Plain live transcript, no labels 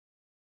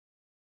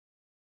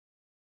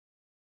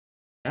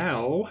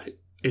Now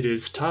it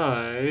is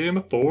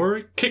time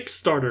for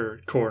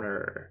Kickstarter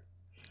Corner.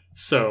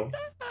 So,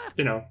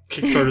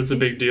 Kickstarter is a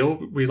big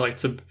deal. We like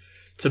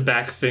to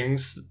back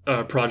things,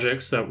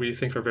 projects that we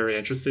think are very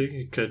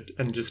interesting,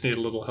 and just need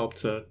a little help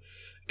to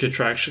get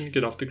traction,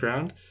 get off the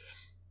ground.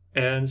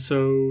 And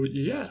so,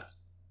 yeah,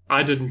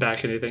 I didn't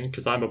back anything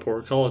because I'm a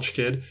poor college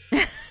kid,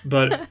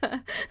 but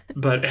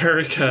but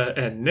Erica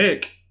and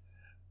Nick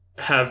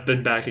have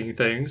been backing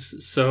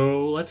things.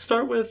 So let's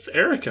start with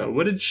Erica.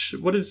 What is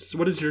your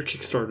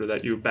Kickstarter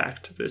that you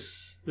backed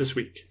this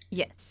week?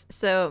 Yes.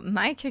 So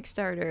my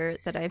Kickstarter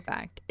that I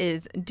backed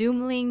is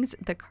Doomlings,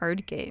 the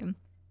card game.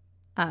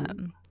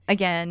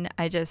 Again,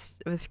 I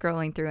just was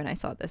scrolling through and I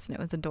saw this and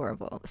it was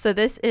adorable. So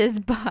this is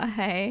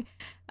by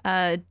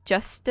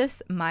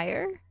Justice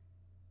Meyer.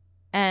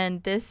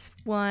 And this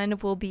one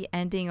will be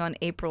ending on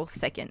April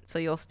 2nd. So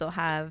you'll still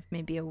have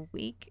maybe a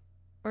week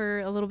or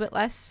a little bit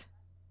less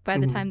by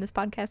the time this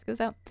podcast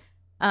goes out.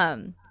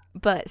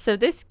 But so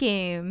this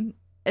game,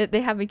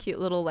 they have a cute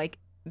little like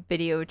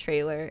video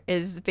trailer,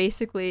 is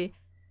basically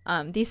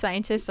these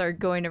scientists are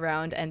going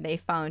around and they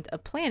found a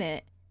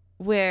planet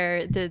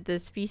where the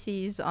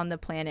species on the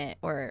planet,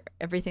 or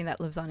everything that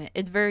lives on it,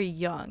 it's very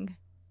young.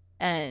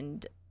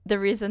 And the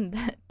reason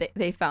that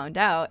they found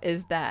out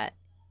is that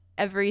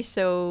every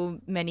so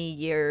many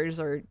years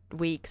or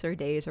weeks or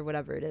days or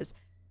whatever it is,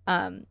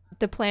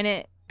 the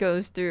planet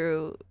goes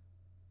through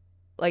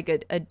like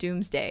a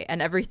doomsday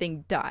and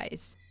everything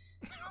dies.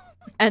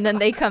 And then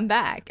they come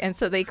back. And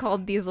so they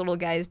called these little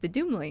guys the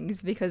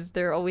Doomlings because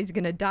they're always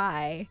going to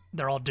die.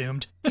 They're all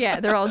doomed. Yeah,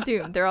 they're all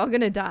doomed. They're all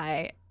going to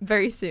die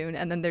very soon.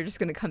 And then they're just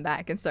going to come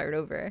back and start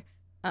over.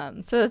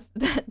 So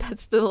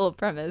that's the little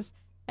premise.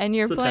 And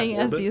you're playing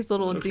as these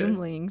little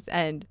Doomlings.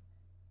 And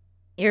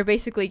you're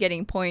basically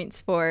getting points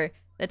for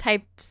the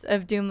types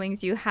of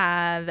Doomlings you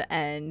have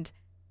and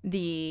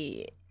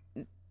the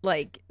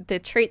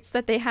traits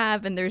that they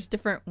have, and there's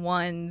different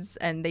ones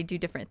and they do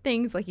different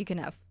things. Like you can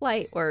have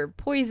flight or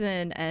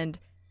poison, and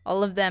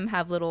all of them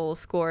have little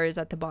scores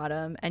at the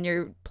bottom, and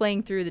you're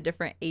playing through the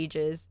different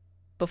ages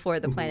before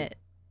the planet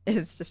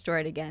is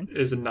destroyed again.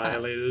 Is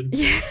annihilated.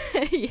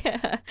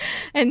 Yeah.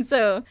 And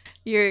so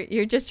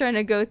you're just trying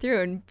to go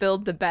through and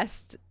build the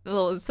best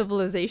little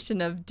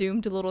civilization of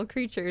doomed little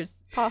creatures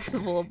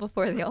possible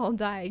before they all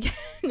die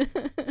again.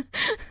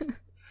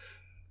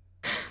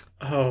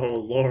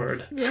 Oh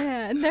Lord.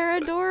 Yeah, and they're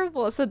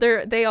adorable. So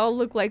they all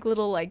look like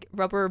little like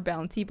rubber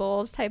bouncy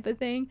balls type of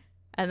thing.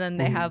 And then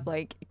they have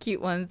like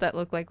cute ones that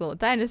look like little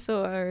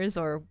dinosaurs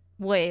or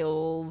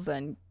whales,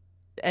 and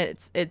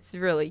it's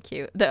really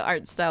cute. The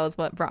art style is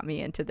what brought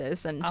me into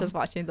this, and just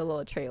watching the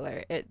little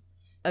trailer, it's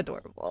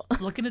adorable.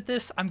 Looking at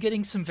this, I'm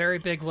getting some very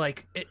big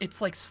it's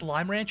like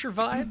Slime Rancher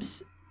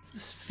vibes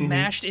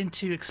smashed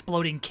into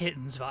Exploding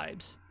Kittens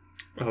vibes.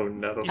 Oh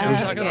no! You know what I'm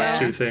talking about?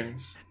 Two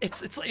things.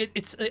 It's like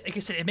I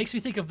said, it makes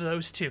me think of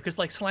those two, because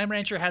like Slime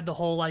Rancher had the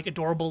whole like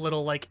adorable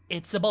little like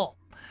it's a ball,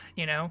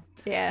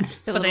 Yeah.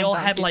 But they all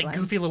had like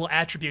goofy little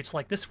attributes,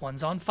 like this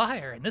one's on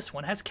fire and this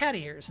one has cat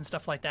ears and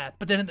stuff like that.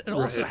 But then it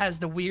also has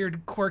the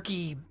weird,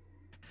 quirky.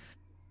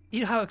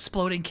 You know how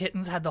Exploding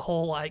Kittens had the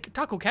whole like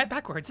Taco Cat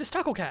backwards, it's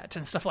Taco Cat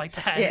and stuff like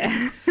that.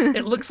 Yeah.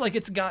 It looks like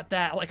it's got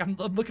that. Like I'm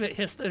looking at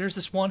there's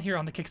this one here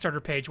on the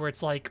Kickstarter page where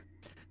it's like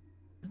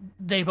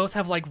they both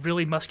have like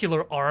really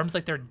muscular arms,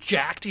 like they're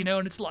jacked,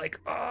 and it's like,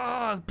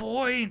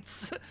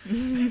 points.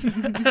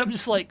 And I'm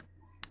just like,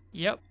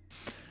 yep,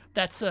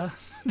 that's a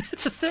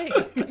thing.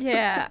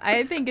 Yeah,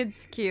 I think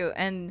it's cute.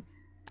 And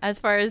as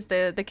far as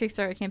the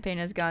Kickstarter campaign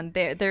has gone,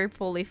 they're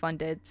fully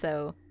funded.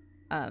 So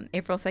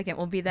April 2nd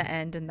will be the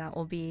end, and that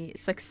will be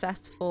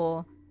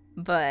successful.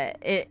 But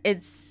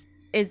it's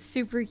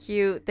super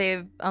cute.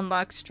 They've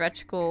unlocked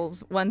stretch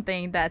goals. One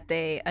thing that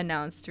they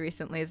announced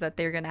recently is that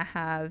they're gonna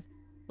have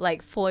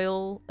like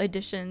foil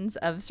editions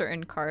of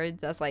certain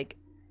cards as like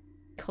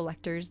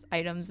collector's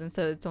items, and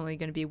so it's only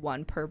going to be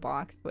one per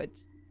box, which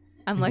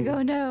I'm like,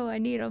 oh no, I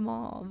need them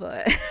all,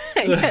 but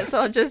I guess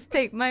I'll just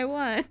take my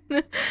one.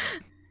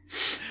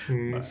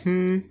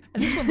 And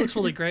this one looks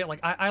really great. Like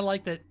I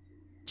like that.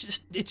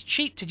 Just it's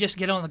cheap to just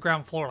get on the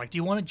ground floor. Like, do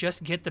you want to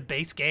just get the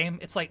base game?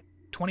 It's like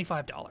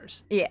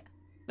 $25. Yeah,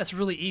 that's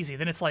really easy.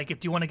 Then it's like, if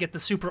do you want to get the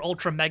super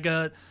ultra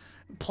mega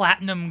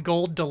platinum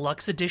gold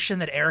deluxe edition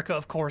that Erica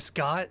of course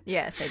got?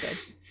 Yes, I did.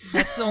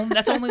 That's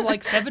only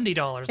like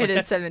 $70. It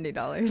is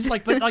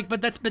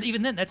 $70. But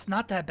even then, that's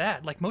not that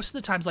bad. Like most of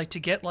the times, like to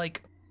get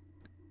like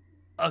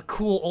a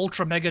cool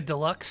ultra mega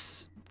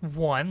deluxe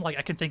one, like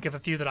I can think of a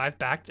few that I've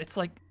backed. It's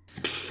like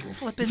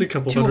flipping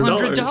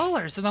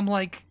 $200, and I'm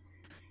like,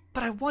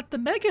 but I want the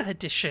mega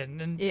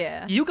edition, and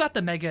you got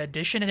the mega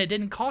edition, and it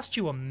didn't cost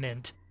you a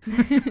mint.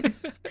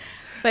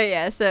 But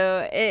yeah,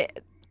 so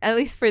at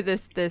least for the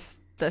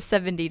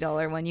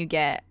 $70 one, you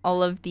get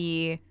all of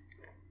the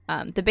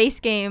base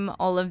game,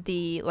 all of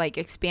the like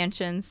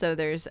expansions. So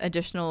there's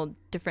additional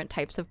different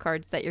types of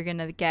cards that you're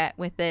gonna get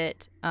with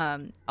it.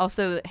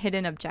 Also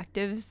hidden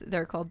objectives.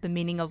 They're called the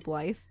meaning of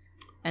life,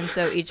 and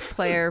so each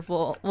player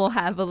will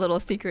have a little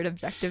secret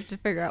objective to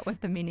figure out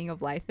what the meaning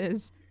of life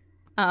is.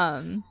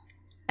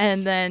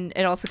 And then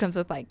it also comes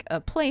with like a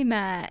play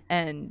mat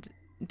and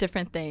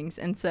different things.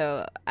 And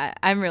so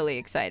I'm really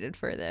excited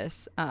for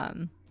this.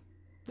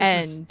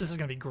 This is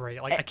gonna be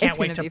great. Like I can't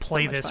wait to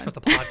play this for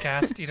the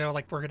podcast. You know,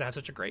 like we're gonna have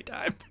such a great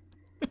time.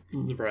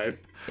 Right.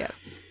 Yeah.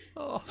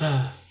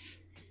 Oh.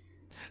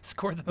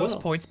 Score the most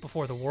points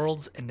before the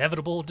world's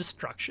inevitable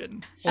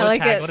destruction. What a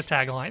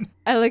tagline.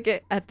 I like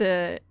it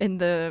in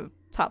the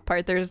top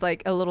part. There's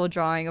like a little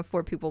drawing of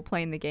 4 people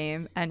playing the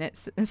game, and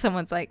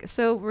someone's like,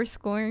 "So we're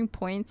scoring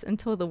points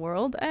until the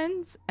world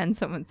ends," and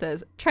someone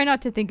says, "Try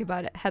not to think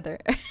about it, Heather."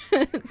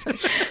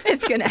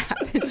 It's gonna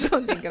happen.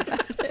 Don't think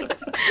about it.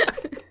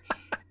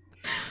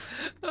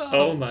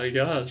 Oh my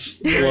gosh,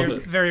 love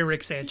it. Very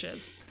Rick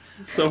Sanchez.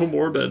 So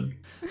morbid.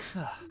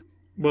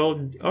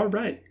 Well, all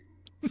right.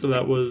 So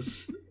that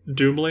was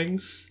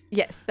Doomlings.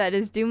 Yes, that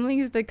is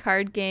Doomlings the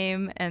card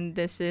game, and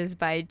this is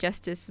by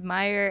Justice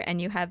Meyer,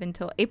 and you have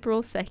until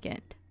April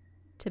 2nd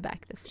to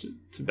back this.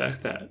 To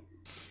back that.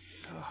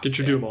 Get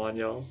your Doom on,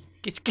 y'all.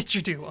 Get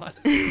your Doom on.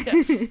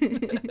 Yes.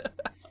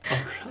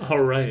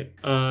 All right.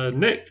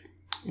 Nick,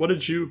 what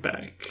did you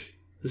back?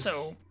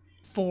 So,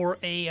 for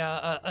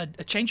a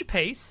change of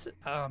pace,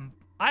 I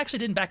actually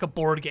didn't back a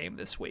board game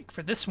this week.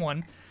 For this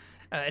one,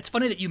 it's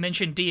funny that you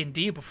mentioned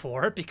D&D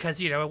before,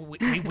 because, you know,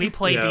 we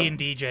play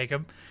D&D,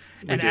 Jacob.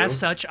 And as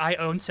such, I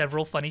own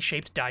several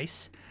funny-shaped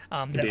dice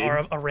that are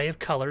an array of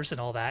colors and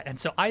all that. And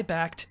so I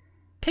backed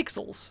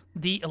Pixels,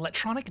 the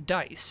electronic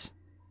dice.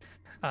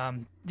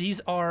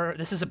 This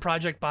is a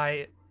project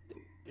by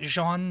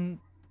Jean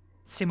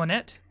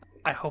Simonet.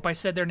 I hope I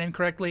said their name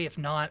correctly. If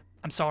not,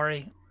 I'm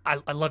sorry.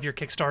 I love your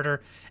Kickstarter,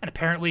 and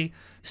apparently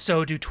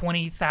so do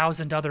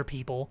 20,000 other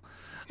people.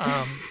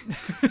 The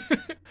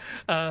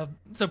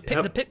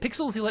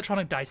Pixels, the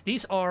electronic dice.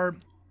 These are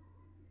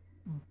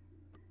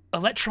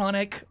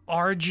electronic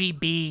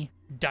RGB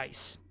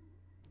dice,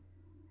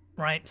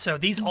 right? So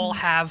these all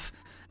have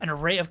an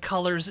array of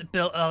colors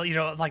built,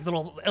 like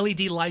little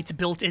LED lights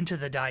built into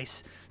the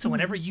dice. So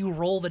whenever you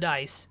roll the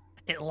dice,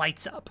 it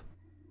lights up.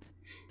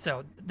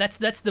 So that's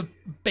the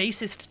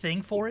basest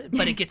thing for it,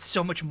 but it gets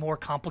so much more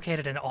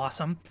complicated and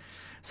awesome.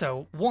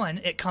 So one,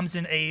 it comes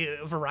in a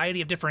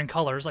variety of different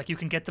colors. Like you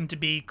can get them to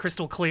be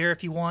crystal clear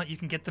if you want. You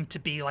can get them to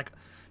be like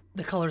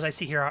the colors I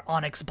see here are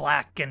onyx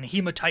black and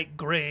hematite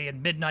gray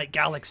and midnight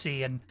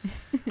galaxy, and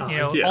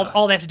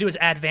all they have to do is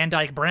add Van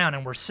Dyke brown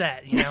and we're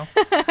set. You know,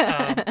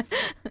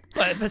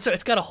 but so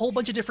it's got a whole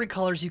bunch of different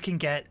colors you can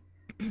get.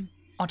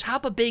 On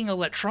top of being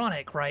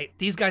electronic, right?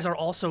 These guys are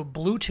also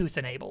Bluetooth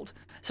enabled.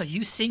 So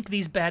you sync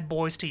these bad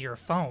boys to your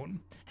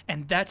phone,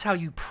 and that's how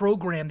you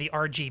program the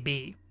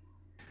RGB.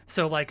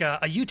 So like a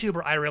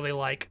YouTuber I really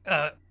like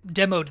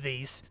demoed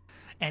these,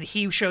 and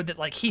he showed that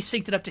like he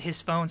synced it up to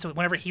his phone, so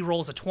whenever he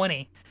rolls a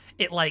 20,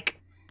 it like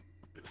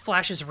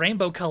flashes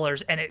rainbow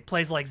colors and it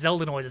plays like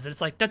Zelda noises. It's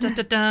like da da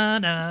da da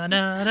da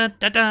da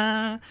da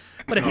da.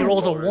 But if he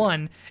rolls a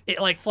 1, it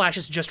like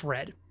flashes just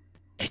red.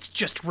 It's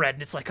just red,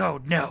 and it's like,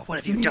 oh no, what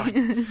have you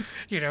done?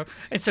 You know,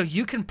 and so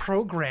you can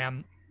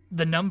program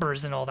the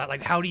numbers and all that.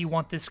 Like, how do you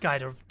want this guy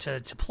to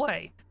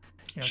play?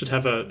 You know, should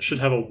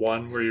have a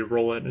 1 where you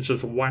roll it and it's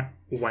just wah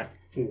wah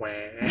wah.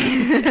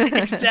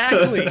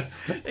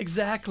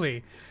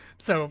 Exactly.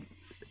 So,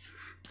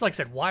 it's like I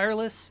said,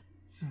 wireless,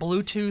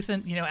 Bluetooth,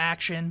 and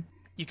action.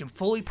 You can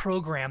fully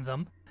program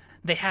them.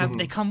 They have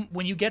they come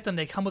when you get them.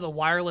 They come with a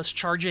wireless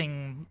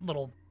charging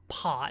little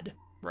pod,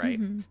 right?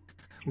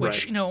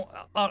 Which,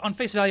 on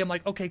face value, I'm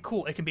like, okay,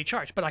 cool, it can be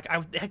charged. But like,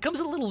 it comes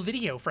with a little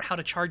video for how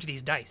to charge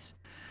these dice.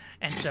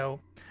 And so,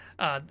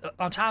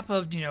 on top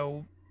of,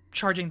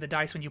 charging the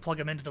dice when you plug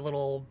them into the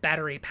little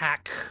battery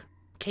pack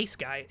case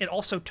guy, it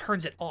also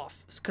turns it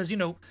off. Because,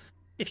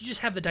 if you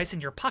just have the dice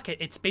in your pocket,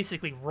 it's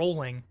basically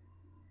rolling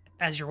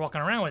as you're walking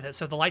around with it.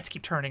 So the lights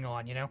keep turning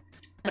on,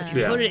 But if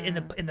you put it in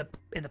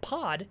the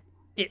pod,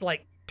 it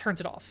like turns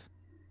it off.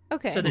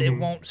 Okay. So that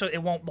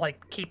it won't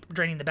like keep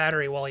draining the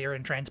battery while you're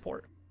in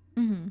transport.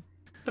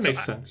 That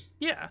makes sense.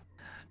 Yeah.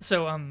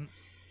 So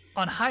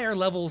on higher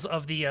levels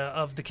of the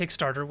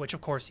Kickstarter, which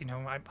of course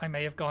I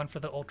may have gone for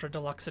the Ultra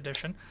Deluxe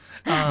Edition.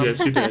 Yes,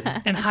 you did.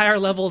 And higher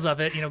levels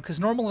of it,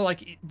 because normally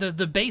like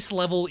the base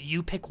level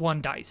you pick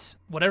one dice,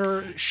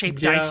 whatever shape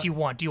dice you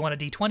want. Do you want a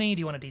D20?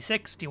 Do you want a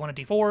D6? Do you want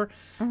a D4?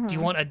 Do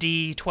you want a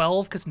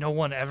D12? Because no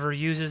one ever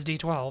uses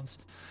D12s.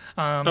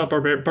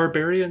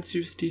 Barbarians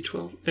use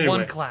D12. Anyway,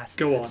 one class.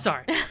 Go on.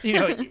 Sorry.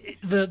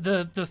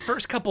 The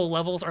first couple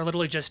levels are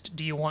literally just,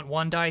 do you want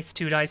 1 dice,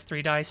 2 dice,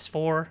 3 dice,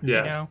 4?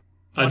 Yeah.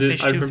 One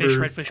fish, 2 fish,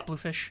 red fish, blue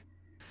fish.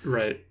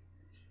 Right.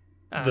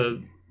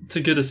 To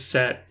get a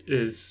set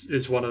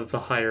is one of the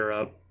higher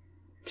up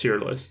tier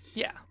lists.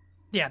 Yeah.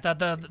 Yeah,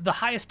 the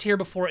highest tier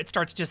before it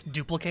starts just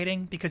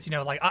duplicating, because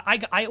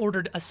I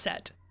ordered a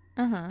set.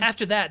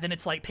 After that, then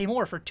it's like, pay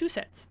more for 2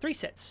 sets, 3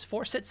 sets,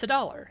 4 sets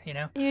 $1,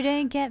 You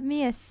didn't get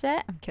me a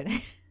set? I'm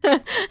kidding.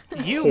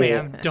 You,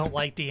 ma'am, don't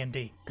like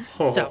D&D.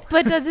 So,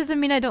 but that doesn't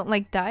mean I don't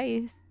like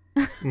dice.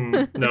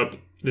 Nope.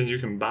 Then you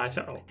can buy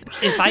some.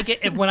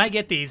 When I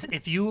get these,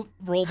 if you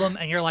roll them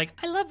and you're like,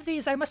 I love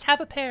these, I must have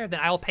a pair, then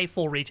I'll pay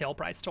full retail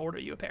price to order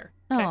you a pair.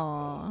 Okay?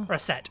 Aww. Or a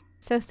set.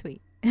 So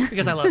sweet.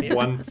 Because I love you.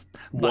 One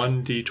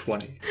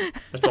D20.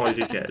 That's all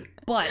you get.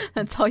 But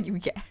that's all you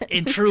get.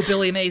 In true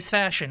Billy Mays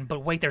fashion, but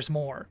wait, there's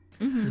more.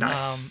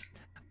 Nice.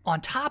 On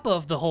top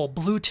of the whole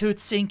Bluetooth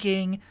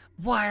syncing,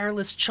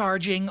 wireless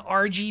charging,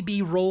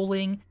 RGB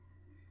rolling,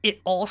 it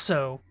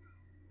also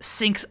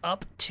syncs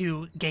up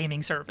to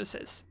gaming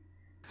services.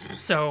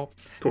 So,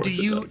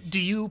 do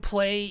you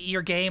play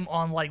your game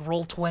on like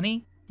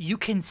Roll20? You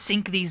can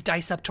sync these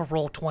dice up to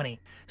Roll20.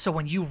 So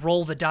when you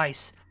roll the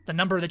dice, the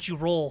number that you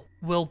roll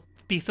will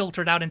be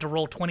filtered out into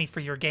Roll20 for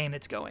your game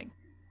that's going.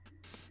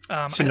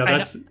 So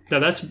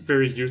that's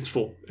very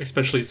useful,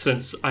 especially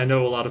since I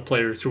know a lot of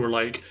players who are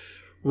like,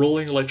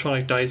 rolling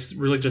electronic dice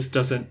really just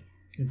doesn't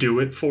do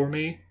it for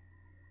me.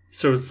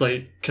 So it's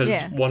like,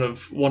 because one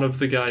of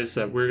the guys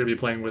that we're gonna be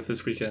playing with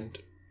this weekend,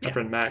 my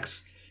friend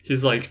Max,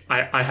 he's like,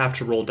 I have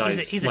to roll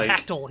dice. He's a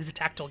tactile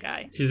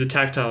guy. He's a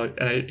tactile,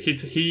 and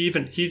he's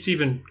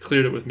even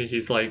cleared it with me.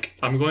 He's like,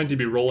 I'm going to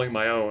be rolling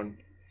my own,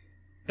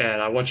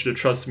 and I want you to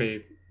trust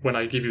me when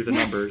I give you the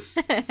numbers.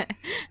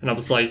 And I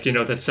was like,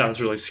 that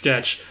sounds really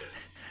sketch.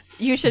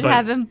 You should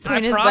have him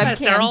point his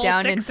webcam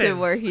down sixes. into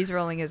where he's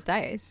rolling his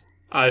dice.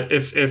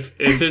 If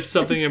it's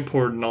something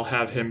important, I'll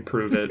have him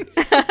prove it.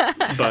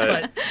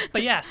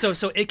 But yeah,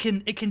 so it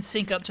can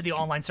sync up to the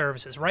online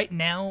services right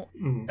now.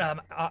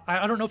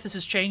 I don't know if this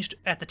has changed.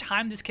 At the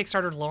time this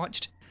Kickstarter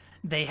launched,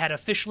 they had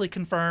officially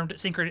confirmed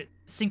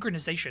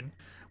synchronization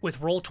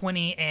with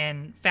Roll20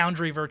 and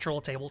Foundry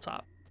Virtual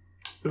Tabletop.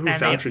 Ooh,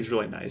 Foundry's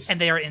really nice. And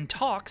they are in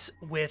talks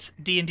with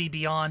D&D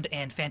Beyond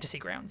and Fantasy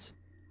Grounds.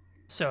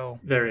 So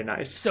very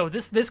nice. So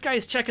this guy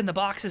is checking the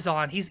boxes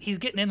on. He's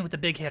getting in with the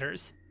big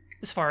hitters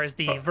as far as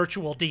the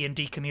virtual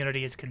D&D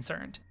community is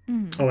concerned.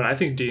 Oh, and I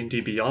think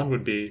D&D Beyond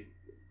would be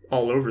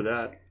all over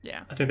that.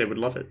 Yeah. I think they would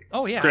love it.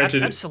 Oh, yeah,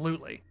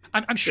 absolutely.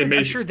 I'm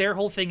sure their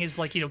whole thing is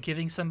like,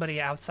 giving somebody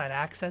outside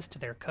access to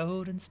their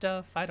code and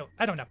stuff. I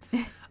don't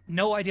know.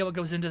 No idea what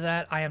goes into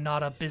that. I am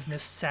not a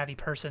business savvy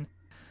person.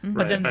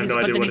 But then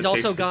he's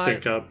also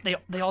got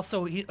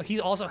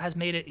he also has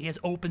made it. He has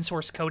open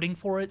source coding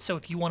for it. So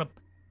if you want to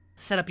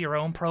set up your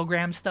own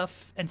program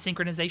stuff and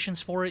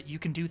synchronizations for it, you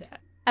can do that.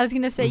 I was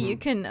gonna say you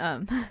can.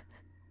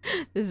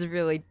 This is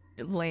really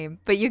lame,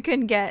 but you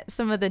can get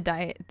some of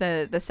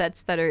the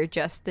sets that are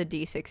just the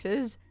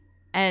D6s,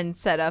 and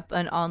set up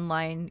an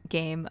online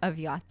game of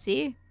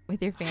Yahtzee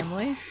with your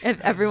family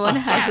if everyone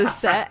has a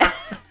set.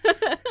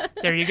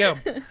 There you go.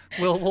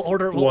 We'll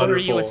order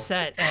you a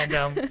set, and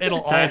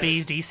it'll all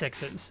be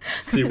D6s.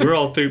 See, we're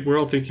all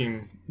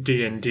thinking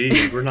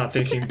D&D. We're not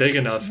thinking big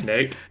enough,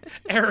 Nick.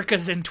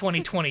 Erica's in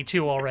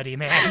 2022 already,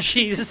 man.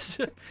 She's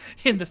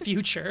in the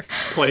future.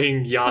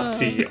 Playing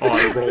Yahtzee on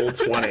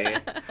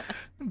Roll20.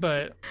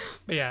 But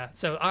yeah,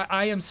 so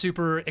I am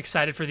super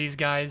excited for these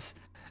guys.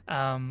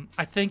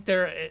 I think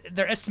they're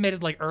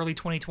estimated like early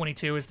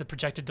 2022 is the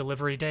projected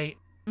delivery date.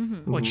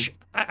 Which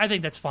I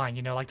think that's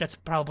fine, like that's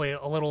probably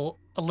a little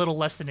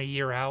less than a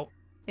year out.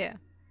 Yeah.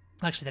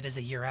 Actually, that is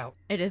a year out.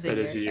 It is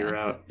a year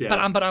out. Yeah.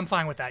 But I'm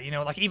fine with that.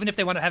 Like even if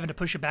they want to having to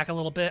push it back a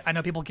little bit, I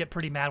know people get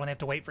pretty mad when they have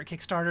to wait for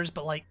Kickstarters,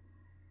 but like,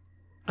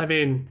 I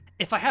mean,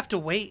 if I have to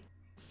wait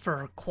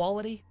for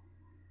quality,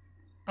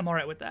 I'm all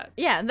right with that.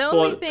 Yeah. The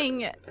only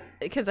thing,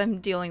 because I'm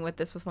dealing with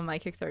this with one of my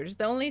Kickstarters,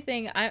 the only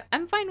thing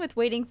I'm fine with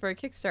waiting for a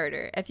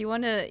Kickstarter. If you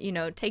want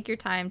to, take your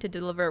time to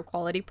deliver a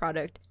quality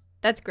product,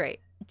 that's great.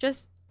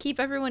 Just keep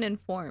everyone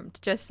informed.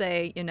 Just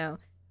say,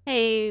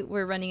 hey,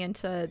 we're running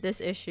into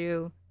this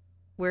issue.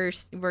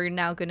 We're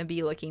now going to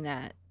be looking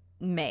at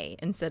May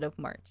instead of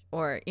March,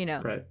 or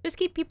just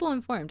keep people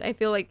informed. I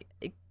feel like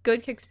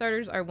good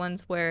Kickstarters are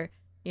ones where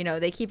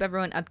they keep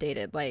everyone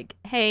updated. Like,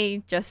 hey,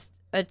 just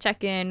a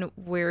check-in.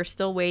 We're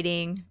still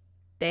waiting.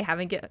 They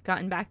haven't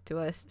gotten back to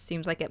us.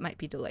 Seems like it might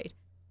be delayed.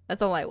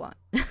 That's all I want.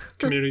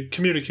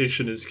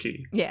 Communication is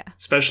key. Yeah.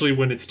 Especially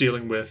when it's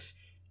dealing with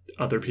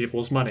other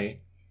people's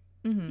money.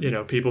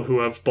 People who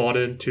have bought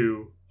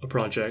into a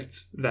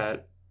project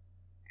that,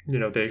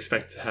 they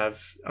expect to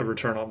have a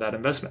return on that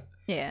investment.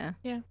 Yeah.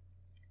 Yeah.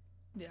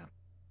 Yeah.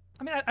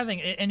 I mean, I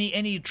think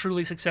any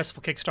truly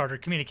successful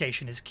Kickstarter,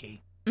 communication is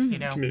key.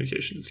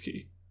 Communication is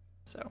key.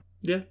 So.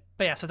 Yeah.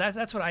 But yeah, so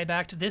that's what I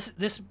backed. This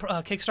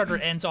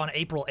Kickstarter ends on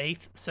April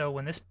 8th. So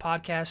when this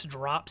podcast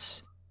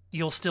drops,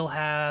 you'll still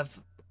have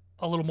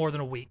a little more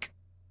than a week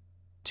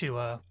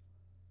to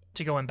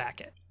go and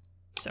back it.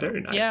 So,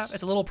 very nice. Yeah,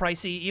 it's a little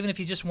pricey. Even if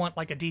you just want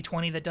like a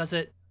D20 that does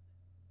it,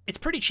 it's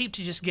pretty cheap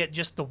to just get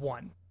just the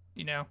one.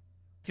 If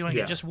you want to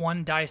get just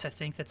one dice, I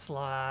think that's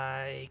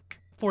like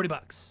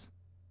 $40.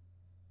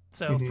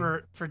 So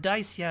for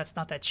dice, yeah, it's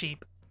not that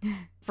cheap.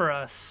 For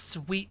a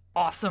sweet,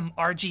 awesome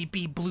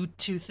RGB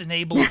Bluetooth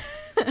enabled,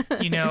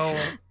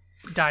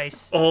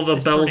 dice. All the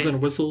bells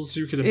and whistles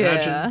you could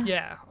imagine.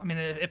 Yeah. I mean,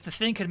 if the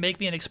thing could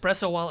make me an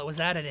espresso while it was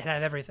at it, it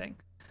had everything.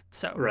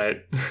 So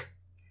right.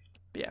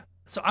 Yeah.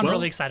 So I'm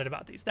really excited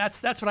about these.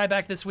 That's what I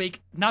backed this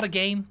week. Not a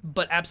game,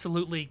 but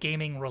absolutely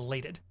gaming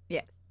related.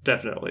 Yeah.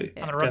 Definitely.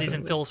 I'm gonna rub these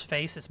in Phil's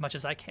face as much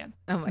as I can.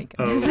 Oh my god.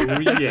 Oh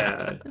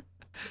yeah.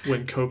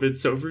 When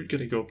COVID's over, you're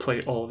gonna go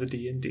play all the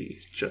D&D.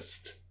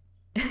 Just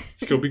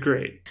It's gonna be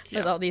great.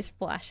 With all these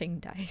flashing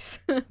dice.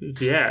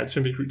 Yeah, it's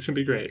gonna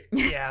be great.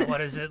 Yeah,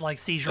 what is it, like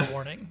seizure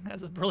warning?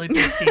 Has a really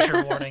big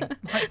seizure warning.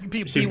 Like,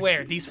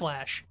 beware, these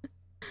flash.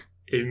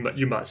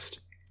 You must.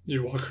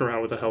 You walk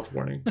around with a health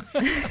warning.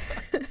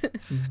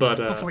 But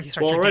before you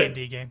start your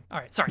D&D game. All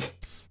right, sorry.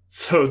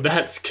 So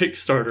that's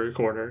Kickstarter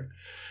Corner.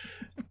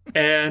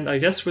 And I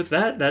guess with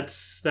that,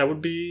 that's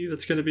going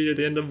to be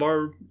the end of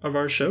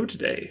our show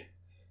today.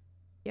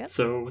 Yep.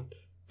 So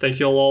thank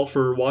you all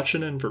for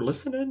watching and for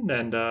listening,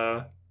 and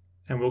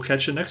we'll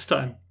catch you next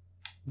time.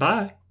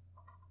 Bye.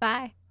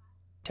 Bye.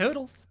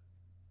 Toodles.